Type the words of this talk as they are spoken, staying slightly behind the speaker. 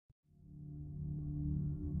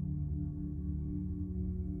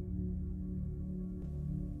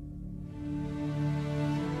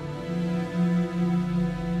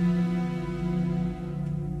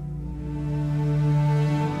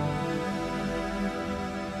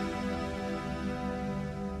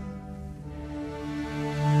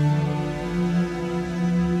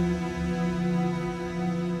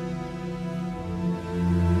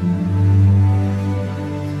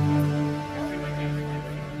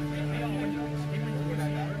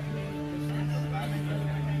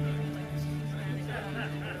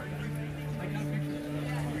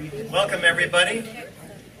Welcome, everybody.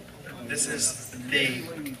 This is the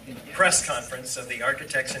press conference of the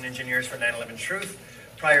Architects and Engineers for 9/11 Truth.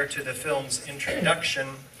 Prior to the film's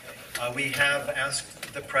introduction, we have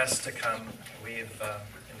asked the press to come. We've,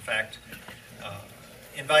 in fact,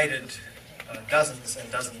 invited dozens and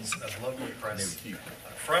dozens of local press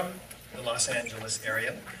from the Los Angeles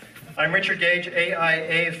area. I'm Richard Gage,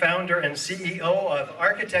 AIA founder and CEO of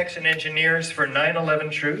Architects and Engineers for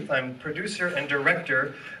 9/11 Truth. I'm producer and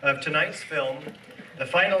director of tonight's film, the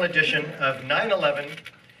final edition of 9/11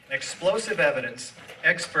 Explosive Evidence,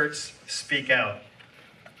 Experts Speak Out.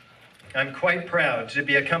 I'm quite proud to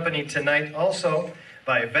be accompanied tonight also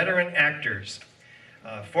by veteran actors.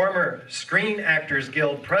 Former Screen Actors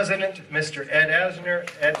Guild President, Mr. Ed Asner.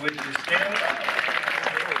 Ed, would you stand?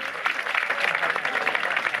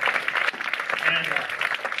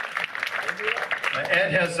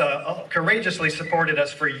 Ed has courageously supported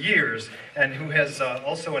us for years and who has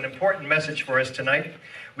also an important message for us tonight.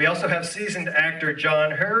 We also have seasoned actor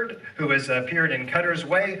John Hurd, who has appeared in Cutter's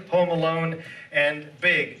Way, Home Alone, and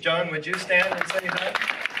Big. John, would you stand and say hi?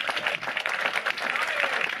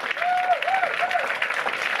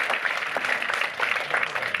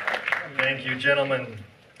 Thank you, gentlemen.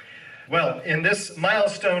 Well, in this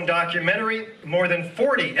milestone documentary, more than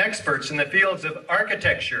 40 experts in the fields of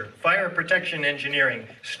architecture, fire protection engineering,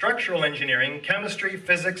 structural engineering, chemistry,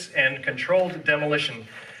 physics, and controlled demolition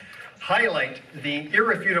highlight the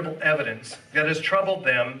irrefutable evidence that has troubled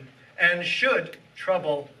them and should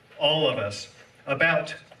trouble all of us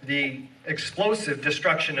about the explosive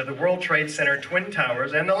destruction of the World Trade Center Twin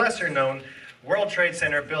Towers and the lesser-known World Trade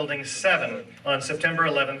Center Building 7 on September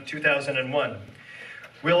 11, 2001.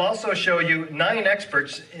 We'll also show you 9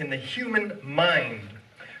 experts in the human mind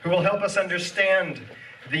who will help us understand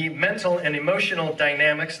the mental and emotional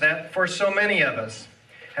dynamics that, for so many of us,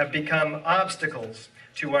 have become obstacles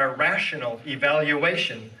to our rational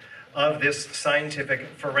evaluation of this scientific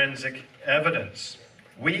forensic evidence.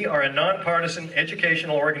 We are a nonpartisan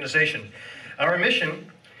educational organization. Our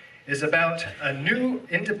mission is about a new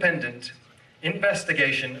independent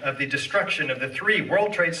investigation of the destruction of the 3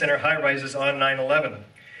 World Trade Center high-rises on 9/11.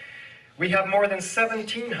 We have more than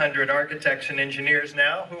 1,700 architects and engineers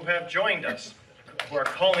now who have joined us, who are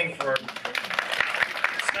calling for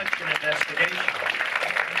such an investigation.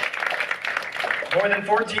 More than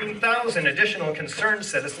 14,000 additional concerned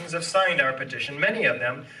citizens have signed our petition, many of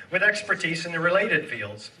them with expertise in the related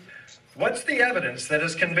fields. What's the evidence that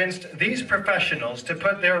has convinced these professionals to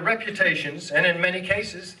put their reputations, and in many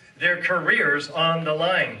cases, their careers on the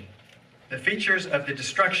line? The features of the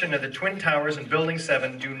destruction of the Twin Towers and Building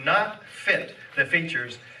 7 do not fit the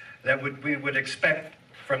features that we would expect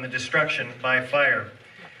from the destruction by fire.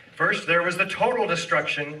 First, there was the total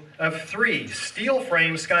destruction of 3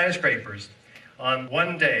 steel-frame skyscrapers on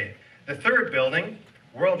one day. The third building,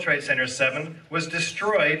 World Trade Center 7, was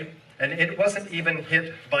destroyed, and it wasn't even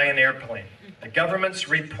hit by an airplane. The government's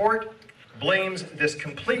report blames this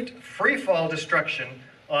complete free-fall destruction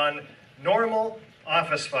on normal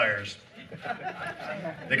office fires.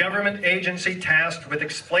 The government agency tasked with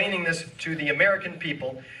explaining this to the American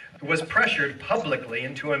people was pressured publicly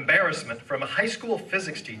into embarrassment from a high school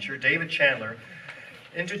physics teacher, David Chandler,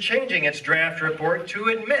 into changing its draft report to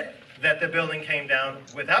admit that the building came down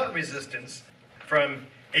without resistance from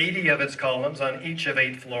 80 of its columns on each of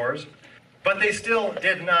 8 floors, but they still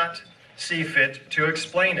did not see fit to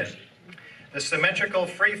explain it. The symmetrical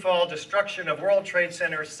freefall destruction of World Trade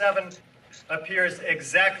Center 7 appears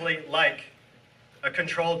exactly like a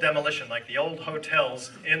controlled demolition, like the old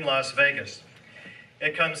hotels in Las Vegas.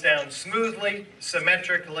 It comes down smoothly,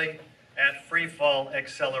 symmetrically, at freefall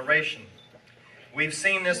acceleration. We've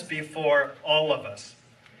seen this before, all of us.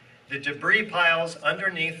 The debris piles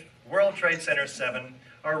underneath World Trade Center 7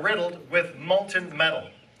 are riddled with molten metal.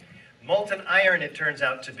 Molten iron, it turns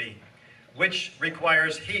out to be, which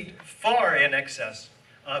requires heat far in excess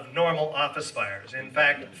of normal office fires. In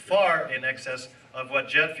fact, far in excess of what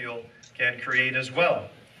jet fuel can create as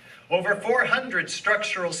well. Over 400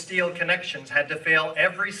 structural steel connections had to fail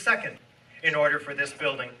every second in order for this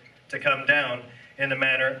building to come down in the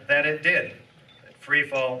manner that it did, free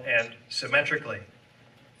fall and symmetrically.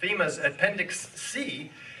 FEMA's Appendix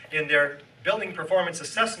C in their Building Performance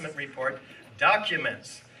Assessment Report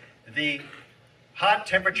documents the hot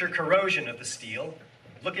temperature corrosion of the steel,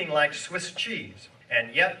 looking like Swiss cheese.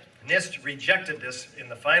 And yet, NIST rejected this in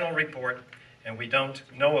the final report, and we don't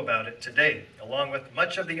know about it today, along with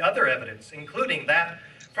much of the other evidence, including that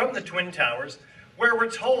from the Twin Towers, where we're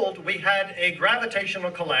told we had a gravitational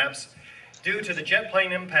collapse due to the jet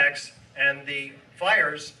plane impacts and the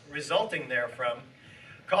fires resulting therefrom,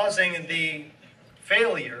 causing the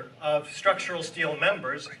failure of structural steel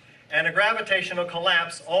members and a gravitational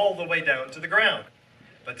collapse all the way down to the ground.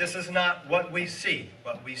 But this is not what we see.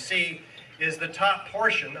 What we see is the top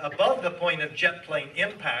portion above the point of jet plane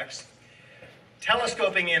impacts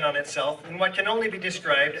telescoping in on itself in what can only be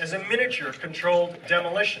described as a miniature controlled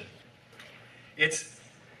demolition.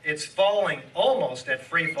 It's falling almost at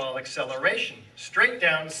free fall acceleration, straight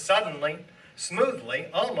down suddenly, smoothly,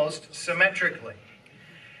 almost symmetrically.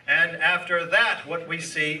 And after that, what we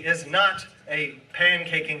see is not a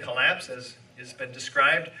pancaking collapse, as has been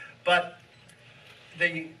described, but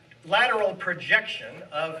the lateral projection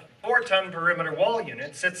of 4-ton perimeter wall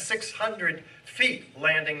units at 600 feet,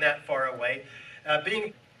 landing that far away,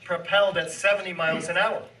 being propelled at 70 miles an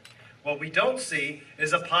hour. What we don't see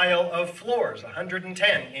is a pile of floors,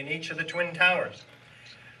 110 in each of the twin towers.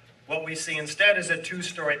 What we see instead is a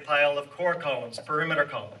 2-story pile of core columns, perimeter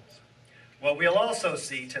columns. What we'll also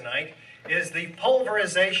see tonight is the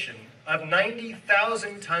pulverization of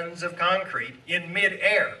 90,000 tons of concrete in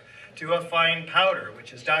mid-air to a fine powder,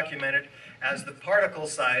 which is documented as the particle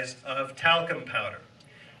size of talcum powder.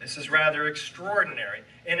 This is rather extraordinary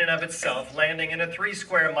in and of itself, landing in a 3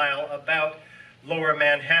 square mile about lower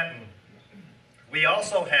Manhattan. We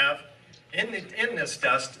also have in this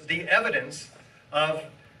dust the evidence of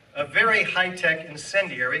a very high-tech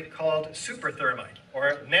incendiary called superthermite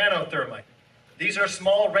or nano-thermite. These are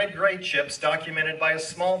small red-gray chips documented by a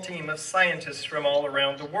small team of scientists from all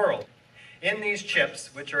around the world. In these chips,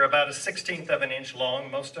 which are about a 1/16 of an inch long,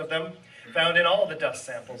 most of them, found in all the dust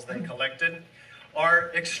samples they collected,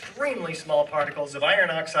 are extremely small particles of iron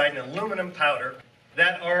oxide and aluminum powder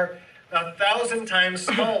that are 1,000 times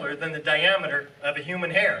smaller than the diameter of a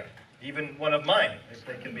human hair, even one of mine, if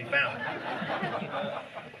they can be found.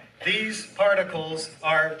 These particles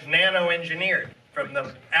are nano-engineered from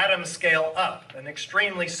the atom scale up, an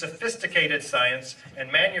extremely sophisticated science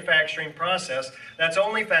and manufacturing process that's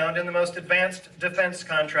only found in the most advanced defense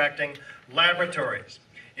contracting laboratories.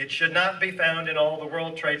 It should not be found in all the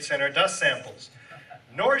World Trade Center dust samples,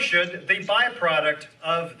 nor should the byproduct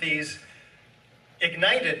of these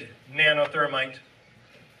ignited nanothermite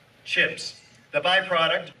chips, the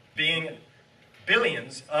byproduct being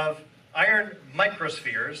billions of iron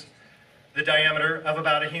microspheres, the diameter of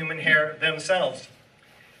about a human hair themselves.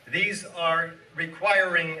 These are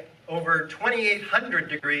requiring over 2,800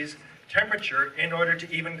 degrees temperature in order to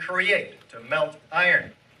even create, to melt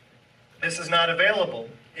iron. This is not available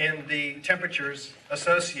in the temperatures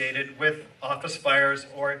associated with office fires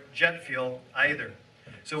or jet fuel either.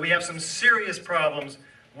 So we have some serious problems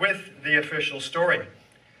with the official story.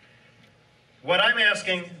 What I'm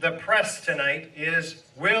asking the press tonight is,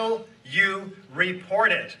 will you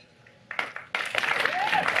report it?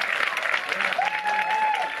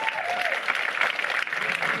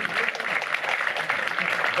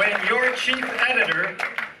 When your chief editor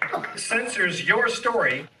censors your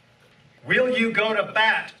story, will you go to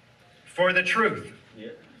bat for the truth?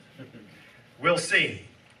 We'll see.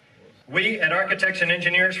 We at Architects and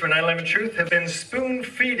Engineers for 9/11 Truth have been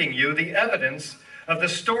spoon-feeding you the evidence of the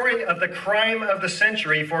story of the crime of the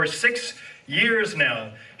century for 6 years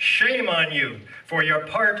now. Shame on you for your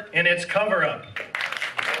part in its cover-up.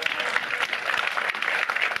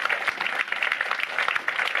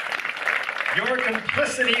 Your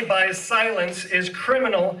complicity by silence is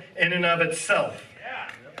criminal in and of itself.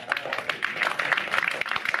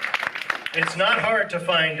 It's not hard to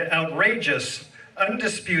find outrageous,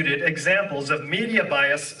 undisputed examples of media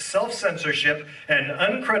bias, self-censorship, and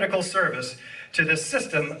uncritical service to the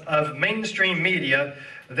system of mainstream media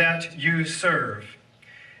that you serve.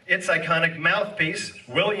 Its iconic mouthpiece,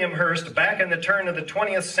 William Hearst, back in the turn of the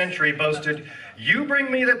 20th century, boasted, "You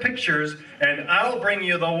bring me the pictures, and I'll bring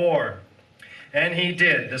you the war." And he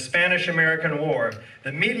did. The Spanish-American War.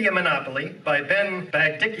 The Media Monopoly by Ben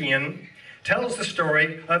Bagdikian tells the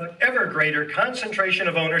story of ever greater concentration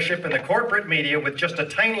of ownership in the corporate media, with just a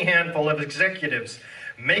tiny handful of executives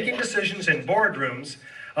making decisions in boardrooms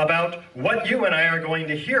about what you and I are going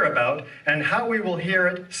to hear about and how we will hear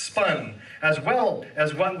it spun, as well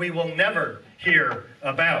as what we will never hear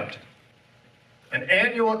about. An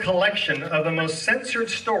annual collection of the most censored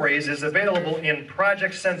stories is available in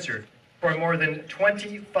Project Censored. For more than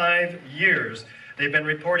 25 years, they've been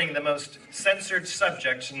reporting the most censored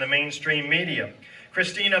subjects in the mainstream media.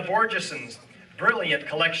 Christina Borgeson's brilliant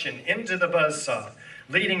collection, Into the Buzzsaw,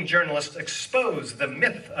 leading journalists expose the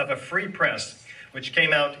myth of a free press, which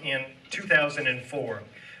came out in 2004.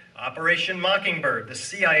 Operation Mockingbird, the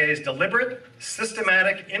CIA's deliberate,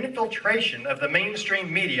 systematic infiltration of the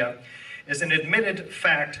mainstream media, is an admitted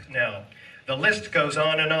fact now. The list goes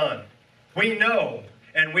on and on. We know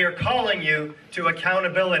and we are calling you to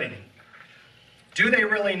accountability. Do they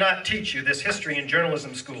really not teach you this history in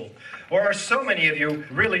journalism school? Or are so many of you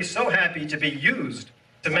really so happy to be used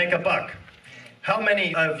to make a buck? How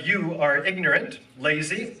many of you are ignorant,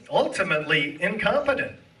 lazy, ultimately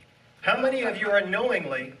incompetent? How many of you are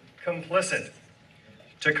knowingly complicit?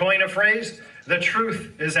 To coin a phrase, the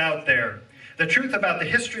truth is out there. The truth about the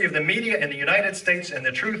history of the media in the United States and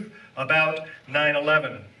the truth about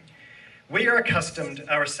 9/11. We are accustomed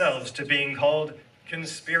ourselves to being called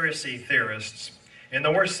conspiracy theorists, in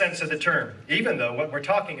the worst sense of the term, even though what we're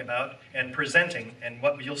talking about and presenting and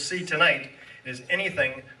what you'll see tonight is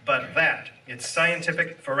anything but that. It's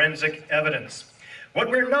scientific forensic evidence. What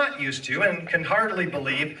we're not used to and can hardly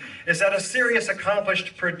believe is that a serious,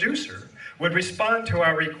 accomplished producer would respond to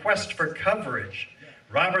our request for coverage.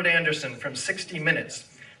 Robert Anderson from 60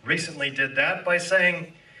 Minutes recently did that by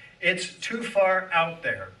saying, "It's too far out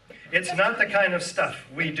there. It's not the kind of stuff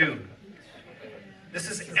we do." This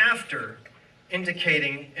is after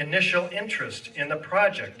indicating initial interest in the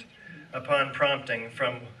project upon prompting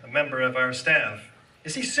from a member of our staff.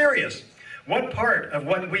 Is he serious? What part of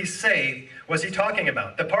what we say was he talking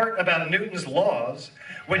about? The part about Newton's laws,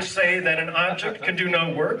 which say that an object can do no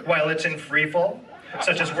work while it's in free fall,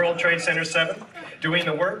 such as World Trade Center 7, doing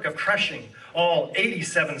the work of crushing all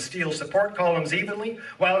 87 steel support columns evenly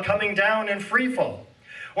while coming down in free fall.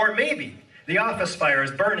 Or maybe the office fire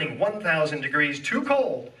is burning 1,000 degrees too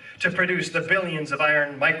cold to produce the billions of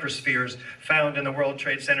iron microspheres found in the World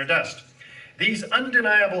Trade Center dust. These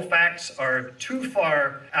undeniable facts are too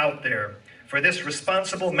far out there for this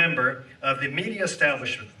responsible member of the media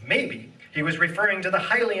establishment. Maybe he was referring to the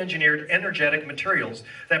highly engineered energetic materials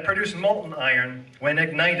that produce molten iron when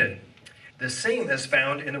ignited. The same is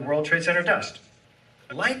found in the World Trade Center dust.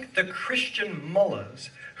 Like the Christian mullahs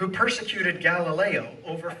who persecuted Galileo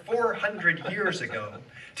over 400 years ago,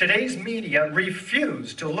 today's media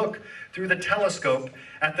refuse to look through the telescope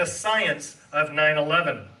at the science of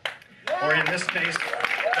 9/11, or in this case,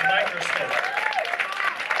 the microscope.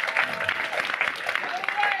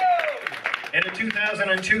 In a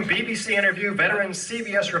 2002 BBC interview, veteran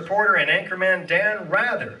CBS reporter and anchorman Dan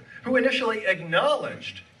Rather, who initially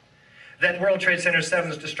acknowledged that World Trade Center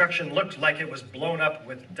 7's destruction looked like it was blown up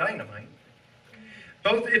with dynamite,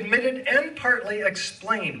 both admitted and partly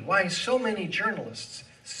explained why so many journalists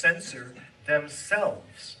censor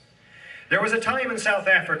themselves. There was a time in South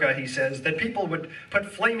Africa, he says, that people would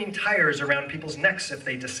put flaming tires around people's necks if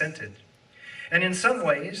they dissented. And in some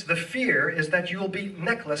ways, the fear is that you'll be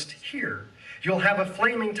necklaced here. You'll have a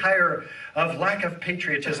flaming tire of lack of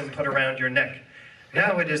patriotism put around your neck.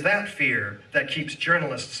 Now it is that fear that keeps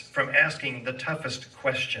journalists from asking the toughest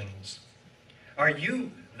questions. Are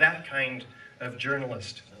you that kind of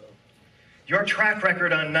journalist? Your track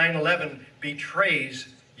record on 9/11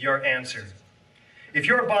 betrays your answer. If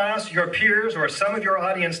your boss, your peers, or some of your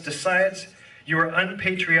audience decides you are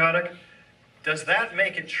unpatriotic, does that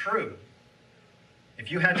make it true?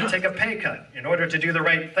 If you had to take a pay cut in order to do the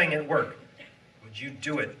right thing at work, would you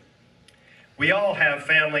do it? We all have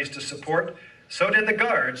families to support. So did the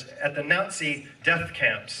guards at the Nazi death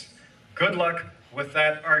camps. Good luck with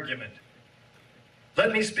that argument.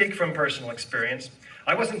 Let me speak from personal experience.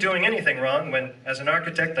 I wasn't doing anything wrong when, as an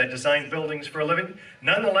architect, I designed buildings for a living.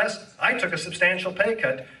 Nonetheless, I took a substantial pay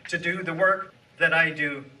cut to do the work that I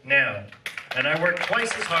do now. And I worked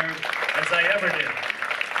twice as hard as I ever did.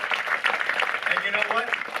 And you know what?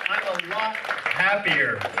 I'm a lot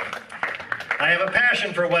happier. I have a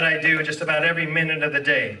passion for what I do just about every minute of the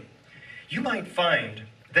day. You might find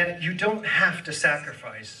that you don't have to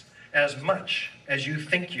sacrifice as much as you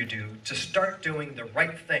think you do to start doing the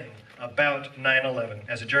right thing about 9/11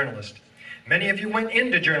 as a journalist. Many of you went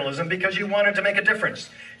into journalism because you wanted to make a difference.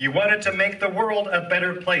 You wanted to make the world a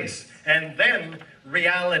better place. And then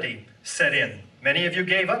reality set in. Many of you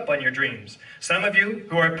gave up on your dreams. Some of you,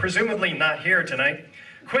 who are presumably not here tonight,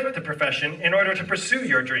 quit the profession in order to pursue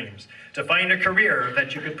your dreams, to find a career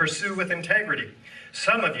that you could pursue with integrity.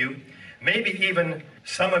 Some of you, maybe even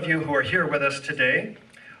some of you who are here with us today,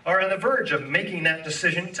 are on the verge of making that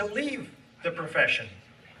decision to leave the profession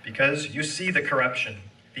because you see the corruption,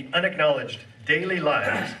 the unacknowledged daily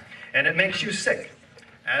lives, and it makes you sick,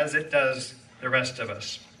 as it does the rest of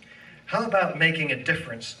us. How about making a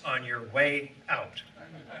difference on your way out?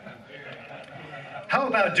 How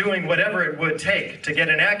about doing whatever it would take to get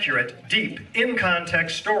an accurate, deep,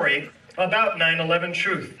 in-context story about 9/11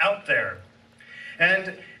 truth out there?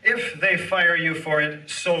 And if they fire you for it,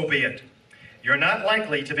 so be it. You're not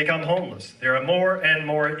likely to become homeless. There are more and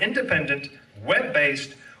more independent,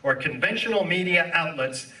 web-based, or conventional media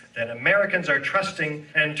outlets that Americans are trusting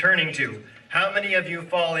and turning to How many of you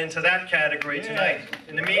fall into that category tonight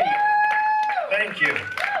in the media? Thank you.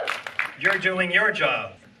 You're doing your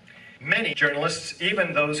job. Many journalists,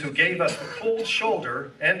 even those who gave us the cold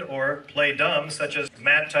shoulder and or play dumb, such as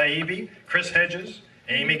Matt Taibbi, Chris Hedges,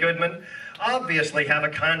 Amy Goodman, obviously have a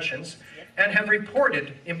conscience and have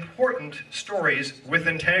reported important stories with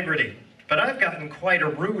integrity. But I've gotten quite a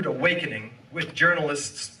rude awakening with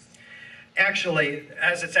journalists,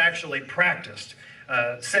 as it's actually practiced,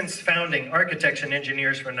 since founding Architects and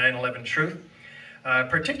Engineers for 9/11 Truth,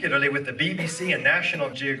 particularly with the BBC and National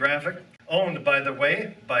Geographic, owned, by the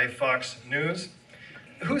way, by Fox News,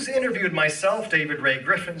 who's interviewed myself, David Ray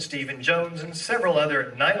Griffin, Stephen Jones, and several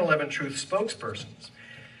other 9/11 Truth spokespersons.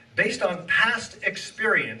 Based on past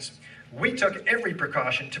experience, we took every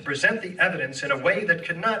precaution to present the evidence in a way that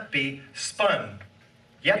could not be spun.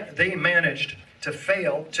 Yet they managed to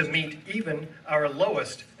fail to meet even our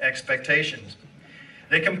lowest expectations.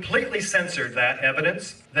 They completely censored that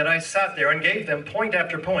evidence that I sat there and gave them point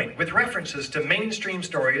after point with references to mainstream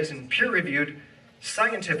stories and peer-reviewed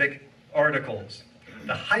scientific articles.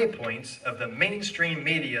 The high points of the mainstream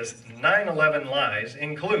media's 9/11 lies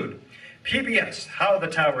include PBS, How the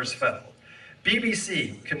Towers Fell,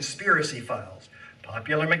 BBC, Conspiracy Files,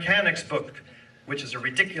 Popular Mechanics book, which is a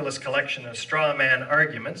ridiculous collection of straw man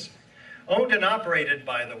arguments, owned and operated,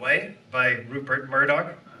 by the way, by Rupert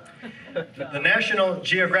Murdoch, the National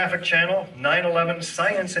Geographic Channel, 9/11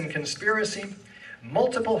 Science and Conspiracy,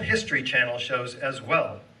 multiple History Channel shows as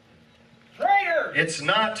well. Traitor! It's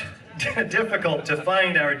not difficult to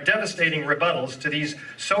find our devastating rebuttals to these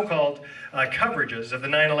so-called coverages of the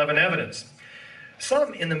 9/11 evidence.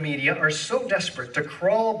 Some in the media are so desperate to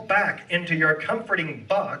crawl back into your comforting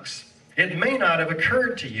box, it may not have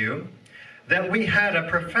occurred to you that we had a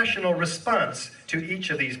professional response to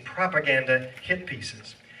each of these propaganda hit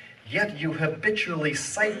pieces. Yet you habitually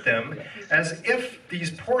cite them as if these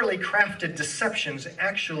poorly crafted deceptions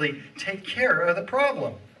actually take care of the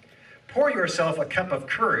problem. Pour yourself a cup of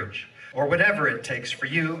courage, or whatever it takes for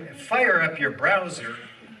you, fire up your browser,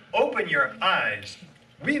 open your eyes.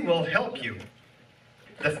 We will help you.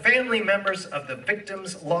 The family members of the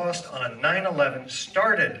victims lost on 9/11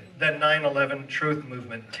 started the 9/11 Truth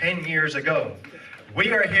Movement 10 years ago.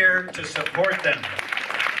 We are here to support them.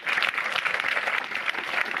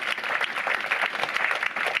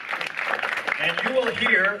 And you will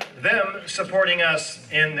hear them supporting us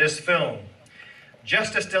in this film.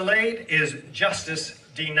 Justice delayed is justice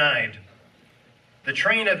denied. The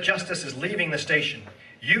train of justice is leaving the station.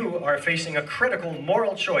 You are facing a critical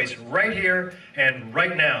moral choice right here and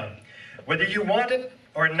right now. Whether you want it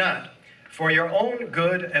or not, for your own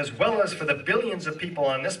good as well as for the billions of people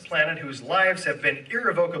on this planet whose lives have been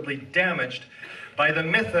irrevocably damaged by the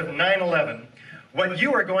myth of 9/11, what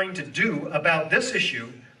you are going to do about this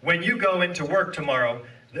issue when you go into work tomorrow,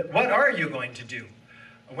 what are you going to do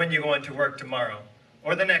when you go into work tomorrow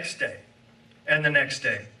or the next day and the next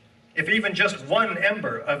day? If even just one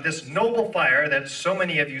ember of this noble fire that so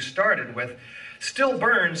many of you started with still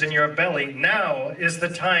burns in your belly, now is the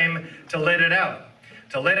time to let it out,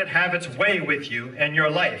 to let it have its way with you and your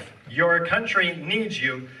life. Your country needs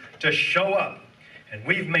you to show up, and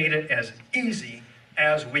we've made it as easy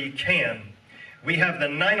as we can. We have the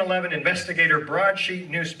 9/11 Investigator broadsheet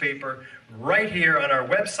newspaper right here on our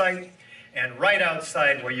website and right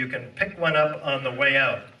outside where you can pick one up on the way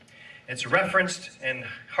out. It's referenced in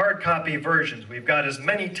hard copy versions. We've got as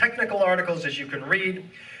many technical articles as you can read.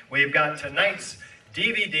 We've got tonight's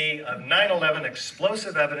DVD of 9/11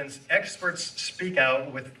 Explosive Evidence Experts Speak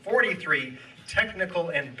Out with 43 technical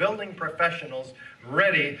and building professionals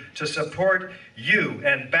ready to support you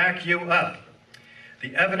and back you up.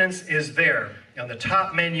 The evidence is there on the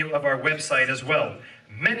top menu of our website as well.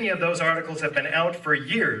 Many of those articles have been out for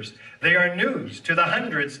years. They are news to the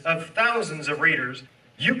hundreds of thousands of readers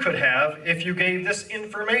you could have if you gave this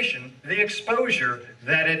information the exposure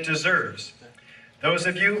that it deserves. Those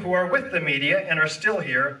of you who are with the media and are still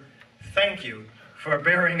here, thank you for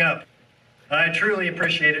bearing up. I truly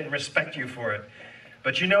appreciate it and respect you for it.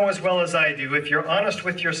 But you know as well as I do, if you're honest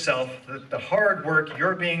with yourself, that the hard work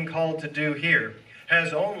you're being called to do here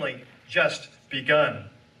has only just begun.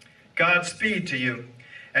 Godspeed to you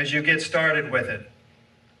as you get started with it.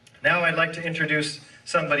 Now I'd like to introduce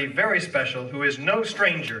somebody very special who is no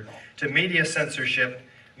stranger to media censorship,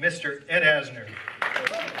 Mr. Ed Asner.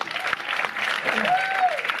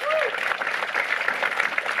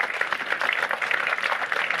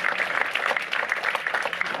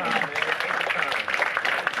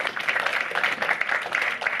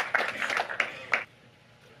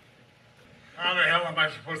 How the hell am I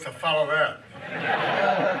supposed to follow that?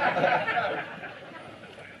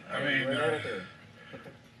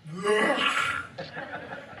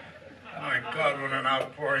 My God, what an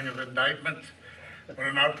outpouring of indictment, what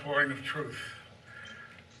an outpouring of truth.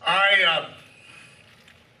 I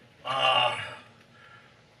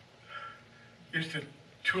used to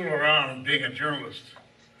tool around being a journalist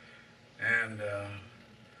and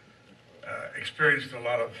experienced a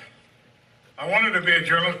lot of... I wanted to be a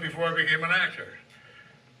journalist before I became an actor,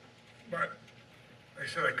 but they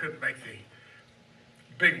said I couldn't make the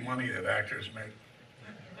big money that actors make.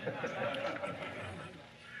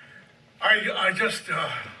 I just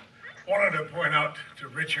wanted to point out to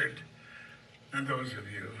Richard and those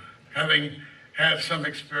of you, having had some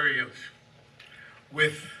experience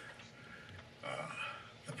with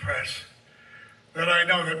the press, that I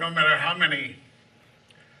know that no matter how many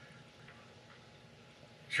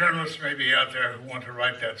journalists may be out there who want to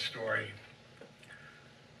write that story,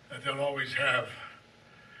 that they'll always have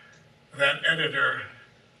that editor,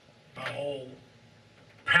 the whole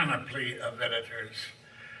panoply of editors,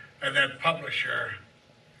 and that publisher,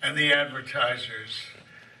 and the advertisers,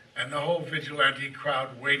 and the whole vigilante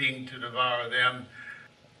crowd waiting to devour them,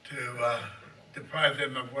 to deprive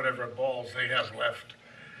them of whatever balls they have left,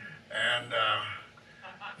 and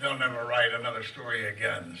they'll never write another story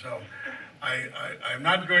again. So I'm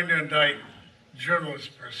not going to indict journalists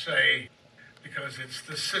per se, because it's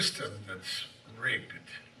the system that's rigged.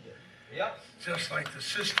 Yep. Just like the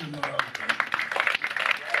system of...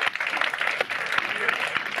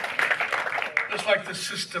 Just like the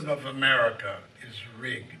system of America is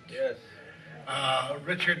rigged. Yes.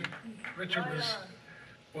 Richard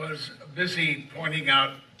was busy pointing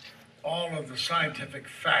out all of the scientific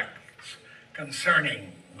facts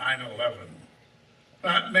concerning 9/11.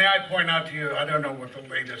 But may I point out to you, I don't know what the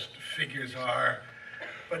latest figures are,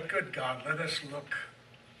 but good God, let us look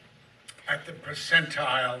at the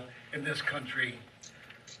percentile in this country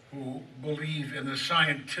who believe in the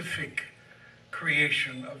scientific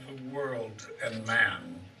creation of the world and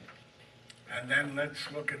man. And then let's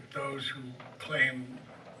look at those who claim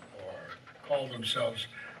or call themselves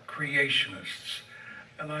creationists.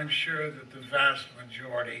 And I'm sure that the vast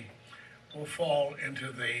majority will fall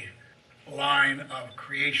into the line of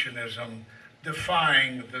creationism,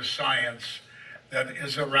 defying the science that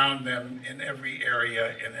is around them in every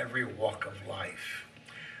area, in every walk of life.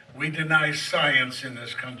 We deny science in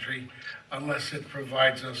this country unless it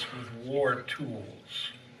provides us with war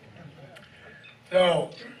tools.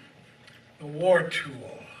 So, the war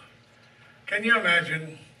tool. Can you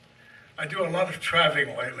imagine? I do a lot of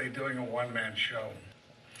traveling lately, doing a one-man show.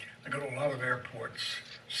 I go to a lot of airports,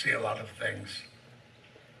 see a lot of things.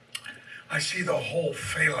 I see the whole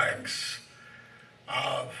phalanx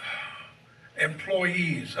of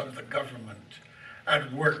employees of the government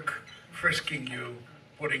at work, frisking you,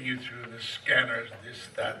 putting you through the scanners, this,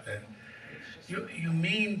 that, that. You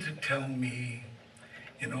mean to tell me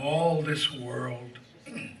in all this world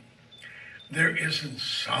there isn't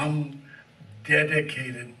some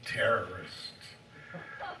dedicated terrorist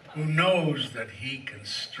who knows that he can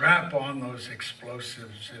strap on those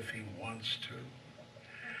explosives if he wants to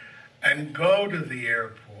and go to the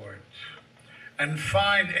airport and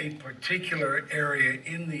find a particular area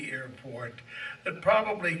in the airport that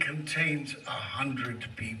probably contains 100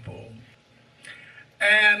 people,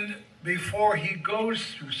 and before he goes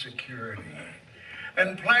through security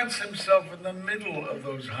and plants himself in the middle of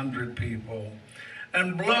those 100 people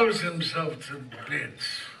and blows himself to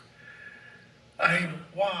bits.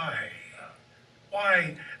 Why?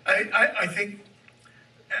 I think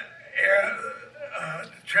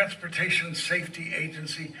Transportation Safety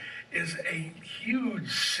Agency is a huge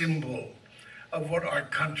symbol of what our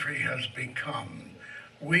country has become.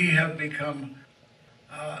 We have become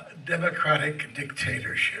democratic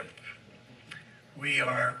dictatorship. We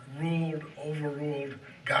are ruled, overruled,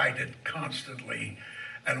 guided constantly,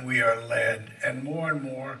 and we are led, and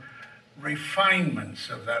more refinements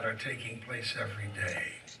of that are taking place every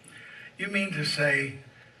day. You mean to say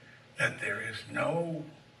that there is no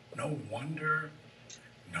wonder,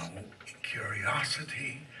 no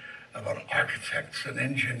curiosity about architects and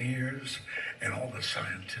engineers and all the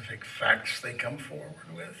scientific facts they come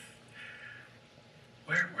forward with?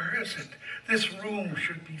 Where is it? This room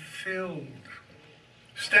should be filled.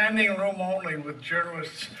 Standing room only with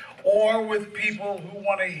journalists or with people who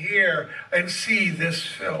want to hear and see this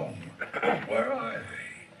film. Where are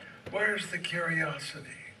they? Where's the curiosity?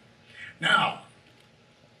 Now,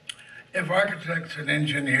 if architects and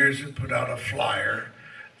engineers had put out a flyer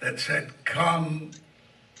that said, come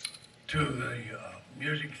to the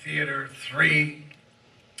Music Theater 3,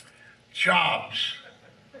 jobs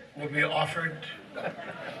will be offered.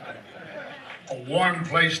 a warm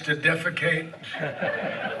place to defecate,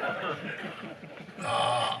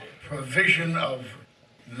 provision of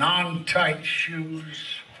non-tight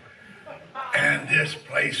shoes, and this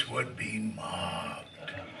place would be mobbed.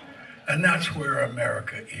 And that's where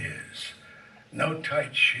America is. No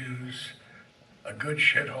tight shoes, a good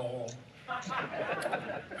shithole,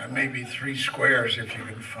 and maybe 3 squares if you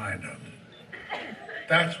can find them.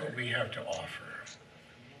 That's what we have to offer.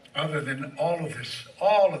 Other than all of this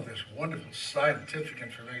wonderful scientific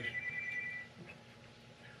information.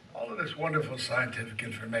 All of this wonderful scientific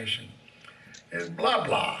information is blah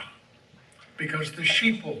blah, because the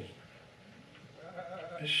sheeple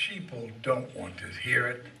don't want to hear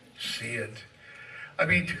it, see it. I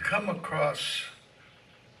mean, to come across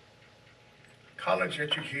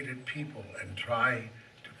college-educated people and try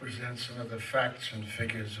to present some of the facts and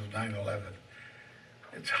figures of 9/11,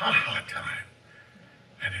 it's ha-ha time.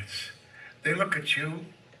 And they look at you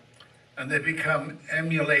and they become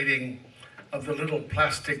emulating of the little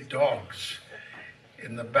plastic dogs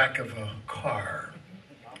in the back of a car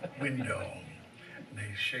window. And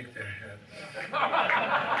they shake their heads.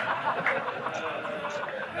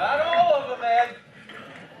 Not all of them, Ed.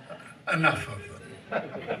 Enough of them.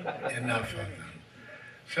 Enough of them.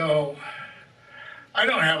 So, I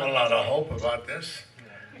don't have a lot of hope about this.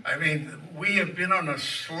 I mean, we have been on a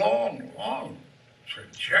long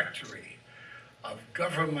trajectory of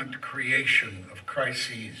government creation of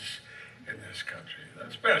crises in this country. The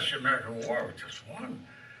Spanish American War was just one.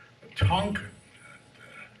 Tonkin,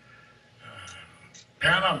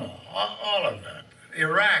 Panama, all of that.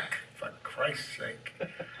 Iraq, for Christ's sake.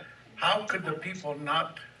 How could the people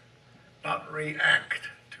not react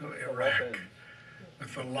to Iraq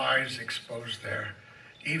with the lies exposed there,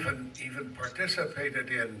 even participated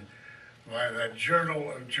in by that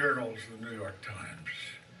journal of journals, the New York Times?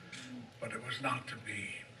 But it was not to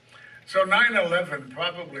be. So 9/11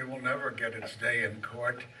 probably will never get its day in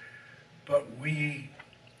court, but we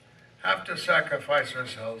have to sacrifice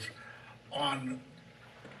ourselves on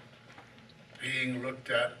being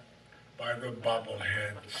looked at by the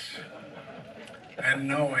bobbleheads and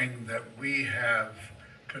knowing that we have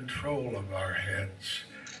control of our heads,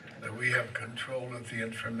 that we have control of the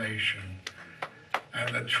information,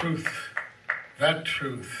 and the truth, that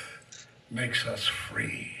truth makes us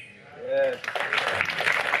free. Yes.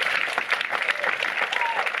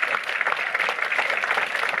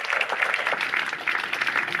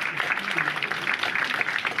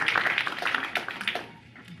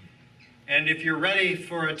 And if you're ready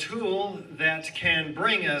for a tool that can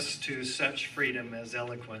bring us to such freedom as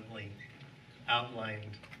eloquently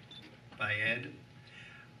outlined by Ed,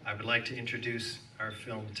 I would like to introduce our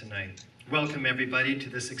film tonight. Welcome everybody to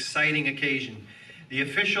this exciting occasion, the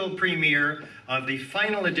official premiere of the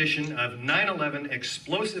final edition of 9/11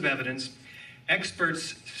 Explosive Evidence,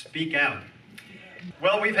 Experts Speak Out.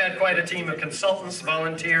 Well, we've had quite a team of consultants,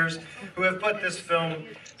 volunteers, who have put this film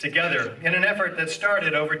together in an effort that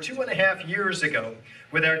started over 2.5 years ago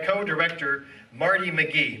with our co-director, Marty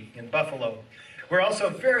McGee in Buffalo. We're also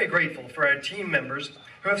very grateful for our team members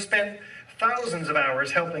who have spent thousands of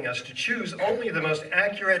hours helping us to choose only the most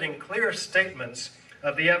accurate and clear statements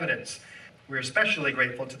of the evidence. We're especially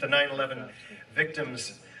grateful to the 9/11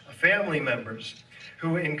 victims' family members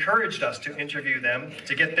who encouraged us to interview them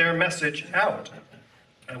to get their message out.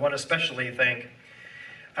 I want to especially thank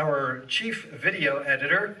our chief video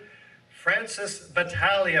editor, Francis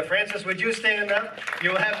Battaglia. Francis, would you stand up?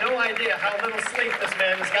 You will have no idea how little sleep this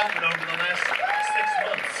man has gotten over the last 6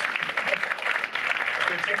 months,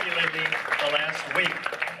 particularly the last week.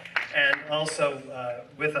 And also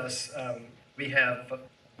with us, we have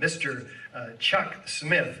Mr. Chuck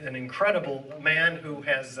Smith, an incredible man who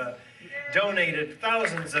has donated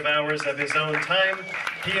thousands of hours of his own time.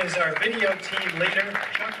 He is our video team leader.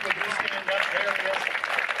 Chuck, would you stand up? There he is.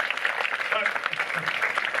 Chuck.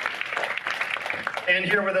 And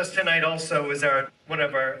here with us tonight also is one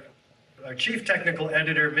of our chief technical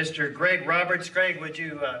editor, Mr. Greg Roberts. Greg, would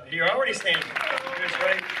you, you're already standing. Here's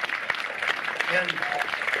Greg. And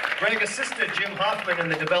Greg assisted Jim Hoffman in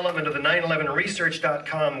the development of the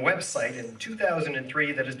 911research.com website in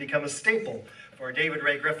 2003 that has become a staple for David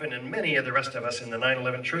Ray Griffin and many of the rest of us in the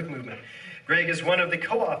 9/11 Truth Movement. Greg is one of the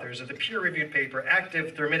co-authors of the peer-reviewed paper,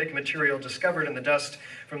 Active Thermitic Material Discovered in the Dust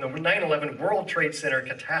from the 9/11 World Trade Center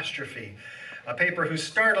Catastrophe, a paper whose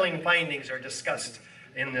startling findings are discussed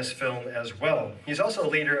in this film as well. He's also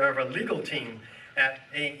leader of a legal team at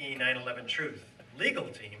AE 9/11 Truth. Legal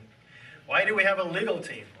team? Why do we have a legal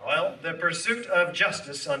team? Well, the pursuit of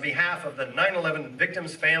justice on behalf of the 9/11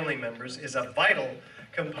 victims' family members is a vital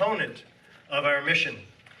component of our mission.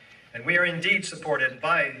 And we are indeed supported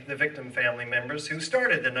by the victim family members who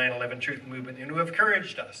started the 9/11 Truth Movement and who have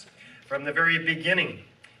encouraged us from the very beginning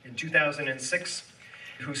in 2006,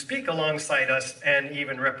 who speak alongside us and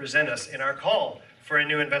even represent us in our call for a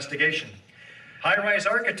new investigation. High-rise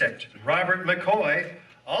architect Robert McCoy,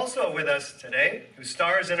 also with us today, who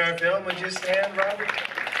stars in our film. Would you stand, Robert?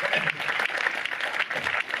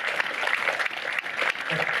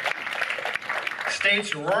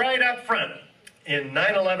 States right up front, in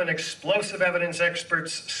 9/11 Explosive Evidence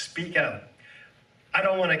Experts Speak Out. I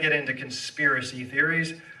don't want to get into conspiracy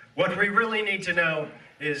theories. What we really need to know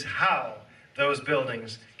is how those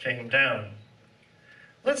buildings came down.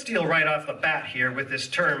 Let's deal right off the bat here with this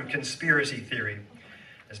term conspiracy theory.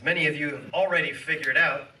 As many of you have already figured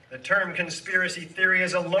out, the term conspiracy theory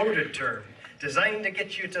is a loaded term designed to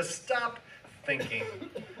get you to stop thinking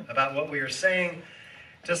about what we are saying,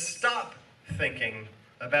 to stop thinking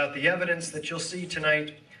about the evidence that you'll see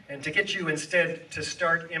tonight, and to get you instead to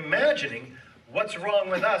start imagining what's wrong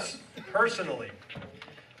with us personally.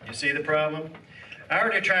 You see the problem? Our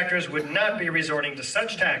detractors would not be resorting to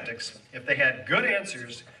such tactics if they had good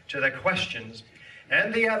answers to the questions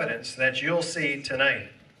and the evidence that you'll see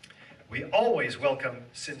tonight. We always welcome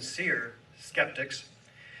sincere skeptics,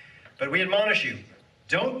 but we admonish you,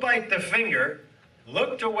 don't bite the finger,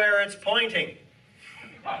 look to where it's pointing.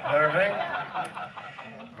 All right?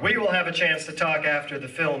 We will have a chance to talk after the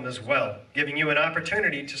film as well, giving you an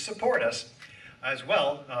opportunity to support us as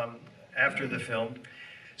well after the film.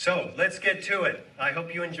 So let's get to it. I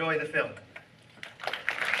hope you enjoy the film.